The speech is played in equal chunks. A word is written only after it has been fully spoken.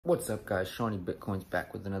What's up, guys? Shawnee Bitcoin's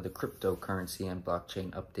back with another cryptocurrency and blockchain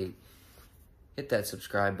update. Hit that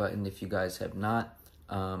subscribe button if you guys have not.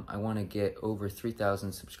 I want to get over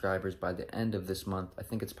 3,000 subscribers by the end of this month. I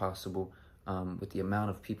think it's possible with the amount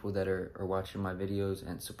of people that are watching my videos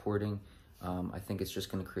and supporting. I think it's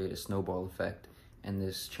just going to create a snowball effect, and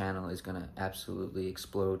this channel is going to absolutely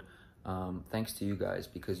explode. Thanks to you guys,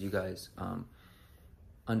 because you guys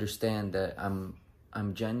understand that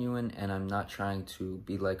I'm genuine, and I'm not trying to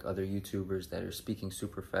be like other YouTubers that are speaking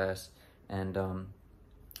super fast and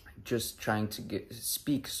just trying to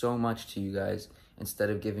speak so much to you guys instead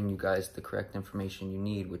of giving you guys the correct information you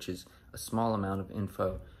need, which is a small amount of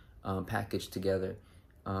info packaged together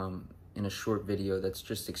in a short video that's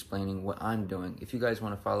just explaining what I'm doing. If you guys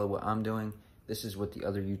want to follow what I'm doing, this is what the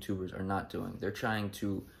other YouTubers are not doing. They're trying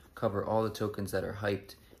to cover all the tokens that are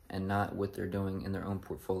hyped and not what they're doing in their own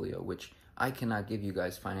portfolio, which I cannot give you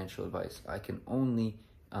guys financial advice. I can only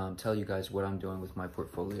tell you guys what I'm doing with my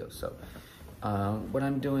portfolio. So what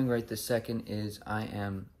I'm doing right this second is I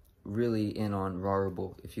am really in on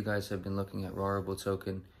Rarible. If you guys have been looking at Rarible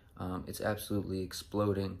token, it's absolutely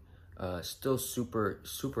exploding. Still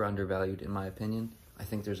super undervalued in my opinion. I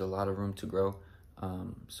think there's a lot of room to grow.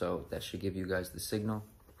 So that should give you guys the signal.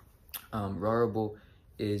 Rarible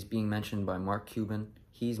is being mentioned by Mark Cuban.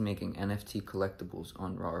 He's making NFT collectibles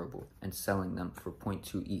on Rarible and selling them for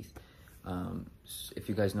 0.2 ETH. If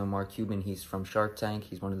you guys know Mark Cuban, he's from Shark Tank.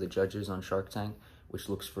 He's one of the judges on Shark Tank, which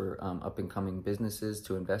looks for up-and-coming businesses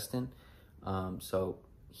to invest in. So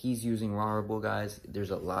he's using Rarible, guys.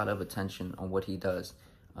 There's a lot of attention on what he does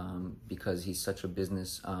because he's such a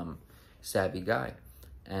business savvy guy.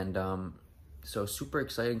 And so super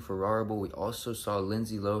exciting for Rarible. We also saw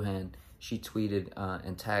Lindsay Lohan. She tweeted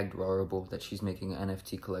and tagged Rarible that she's making an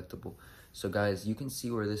NFT collectible. So guys, you can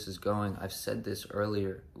see where this is going. I've said this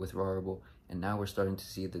earlier with Rarible, and now we're starting to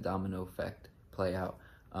see the domino effect play out.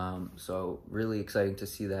 So really exciting to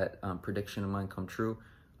see that prediction of mine come true.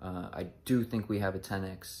 I do think we have a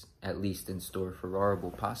 10x at least in store for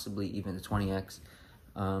Rarible, possibly even a 20x.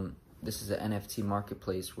 This is an NFT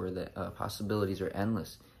marketplace where the possibilities are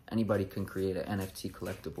endless. Anybody can create an NFT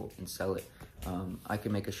collectible and sell it. I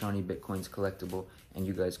can make a Shawnee Bitcoins collectible, and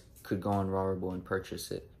you guys could go on Rarible and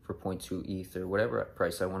purchase it for 0.2 ETH or whatever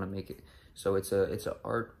price I want to make it. So it's a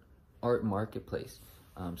art marketplace.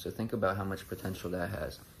 So think about how much potential that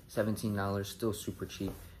has. $17, still super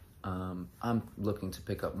cheap. I'm looking to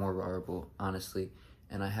pick up more Rarible, honestly,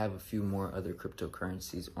 and I have a few more other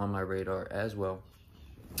cryptocurrencies on my radar as well.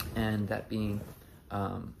 And that being,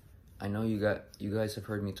 I know you guys have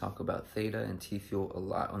heard me talk about Theta and Tfuel a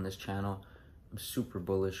lot on this channel. I'm super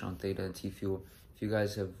bullish on Theta and Tfuel. If you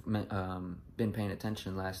guys have been paying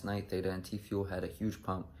attention last night, Theta and Tfuel had a huge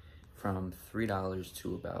pump from $3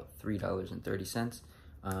 to about $3.30.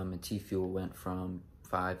 And Tfuel went from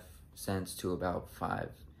 5 cents to about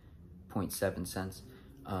 5.7 cents.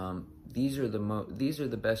 These are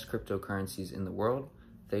the best cryptocurrencies in the world,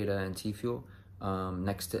 Theta and Tfuel,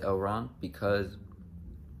 next to Elrond, because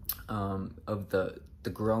of the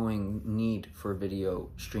growing need for video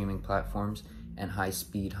streaming platforms and high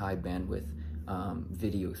speed, high bandwidth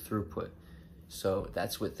video throughput. So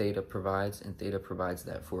that's what Theta provides, and Theta provides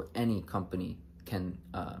that for any company can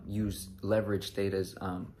leverage Theta's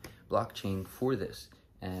blockchain for this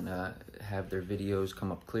and have their videos come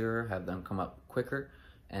up clearer, have them come up quicker,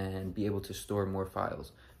 and be able to store more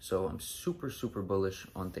files. So I'm super bullish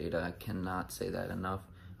on Theta. I cannot say that enough.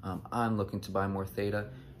 I'm looking to buy more Theta.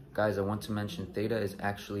 Guys, I want to mention Theta is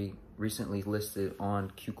actually recently listed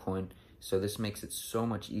on KuCoin, so this makes it so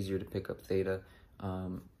much easier to pick up Theta.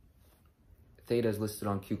 Theta is listed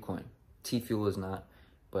on KuCoin. Tfuel is not,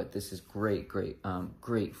 but this is great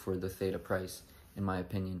for the Theta price, in my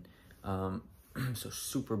opinion. So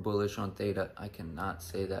super bullish on Theta. I cannot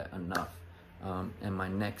say that enough. And my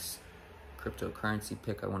next cryptocurrency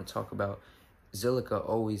pick I want to talk about, Zilliqa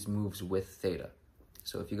always moves with Theta.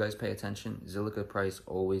 So if you guys pay attention, Zilliqa price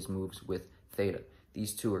always moves with Theta.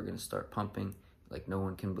 These two are going to start pumping like no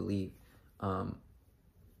one can believe.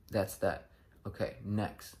 That's that. Okay,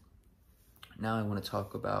 next. Now I want to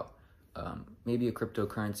talk about maybe a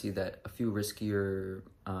cryptocurrency that a few riskier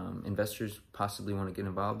investors possibly want to get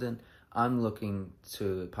involved in. I'm looking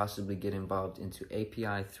to possibly get involved into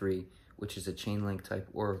API 3, which is a Chainlink type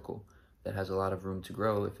oracle that has a lot of room to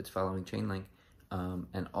grow if it's following Chainlink.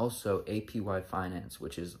 And also APY Finance,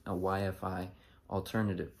 which is a YFI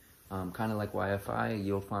alternative. Kind of like YFI, a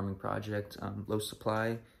yield farming project, low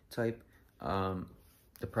supply type.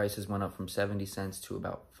 The prices went up from 70 cents to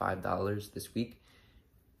about $5 this week,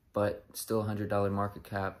 but still $100 market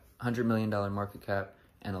cap, $100 million market cap,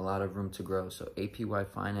 and a lot of room to grow. So APY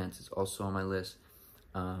Finance is also on my list.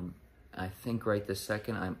 I think right this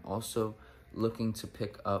second, I'm also looking to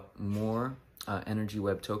pick up more Energy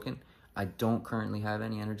Web token. I don't currently have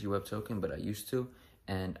any Energy Web token, but I used to,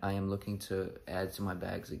 and I am looking to add to my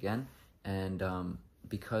bags again. And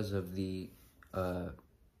because of the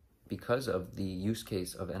use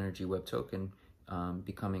case of Energy Web token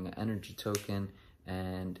becoming an energy token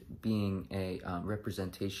and being a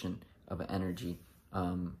representation of an energy,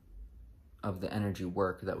 of the energy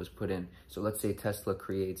work that was put in. So let's say Tesla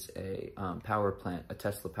creates a power plant, a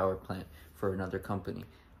Tesla power plant for another company.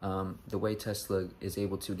 The way Tesla is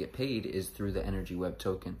able to get paid is through the Energy Web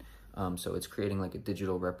token. So it's creating like a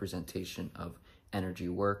digital representation of energy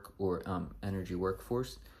work, or energy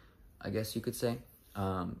workforce, I guess you could say.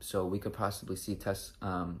 So we could possibly see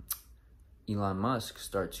Elon Musk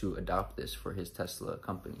start to adopt this for his Tesla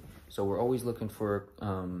company. So we're always looking for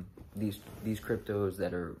these cryptos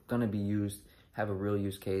that are going to be used, have a real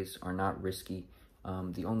use case, are not risky.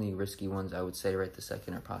 The only risky ones I would say right this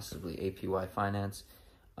second are possibly APY Finance,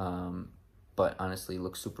 but honestly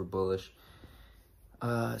look super bullish.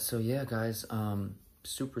 So yeah, guys,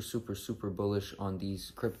 super bullish on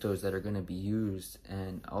these cryptos that are going to be used.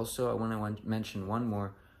 And also I want to mention one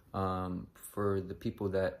more for the people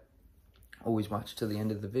that always watch to the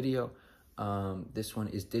end of the video. This one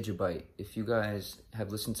is Digibyte. If you guys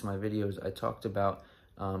have listened to my videos, I talked about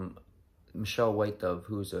Michelle White-Dove,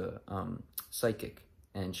 who's a psychic,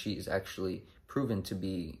 and she is actually proven to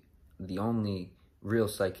be the only real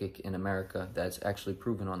psychic in America that's actually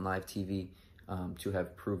proven on live TV to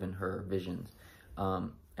have proven her visions.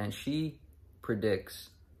 And she predicts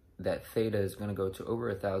that Theta is going to go to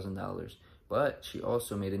over $1,000, but she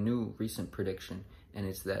also made a new recent prediction, and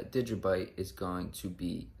it's that Digibyte is going to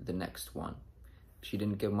be the next one. She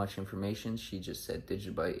didn't give much information. She just said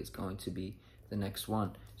Digibyte is going to be the next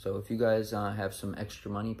one. So if you guys have some extra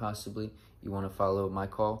money, possibly you want to follow my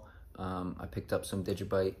call, I picked up some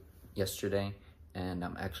Digibyte yesterday, and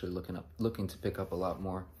I'm actually looking to pick up a lot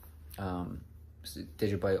more.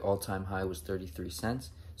 Digibyte all-time high was 33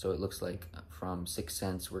 cents. So it looks like from 6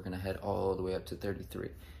 cents, we're going to head all the way up to 33,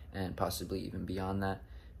 and possibly even beyond that,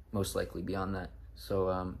 most likely beyond that.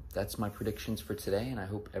 So that's my predictions for today, and I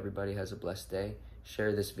hope everybody has a blessed day.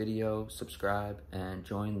 Share this video, subscribe, and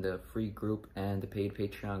join the free group and the paid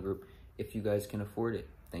Patreon group if you guys can afford it.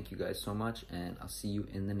 Thank you guys so much, and I'll see you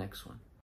in the next one.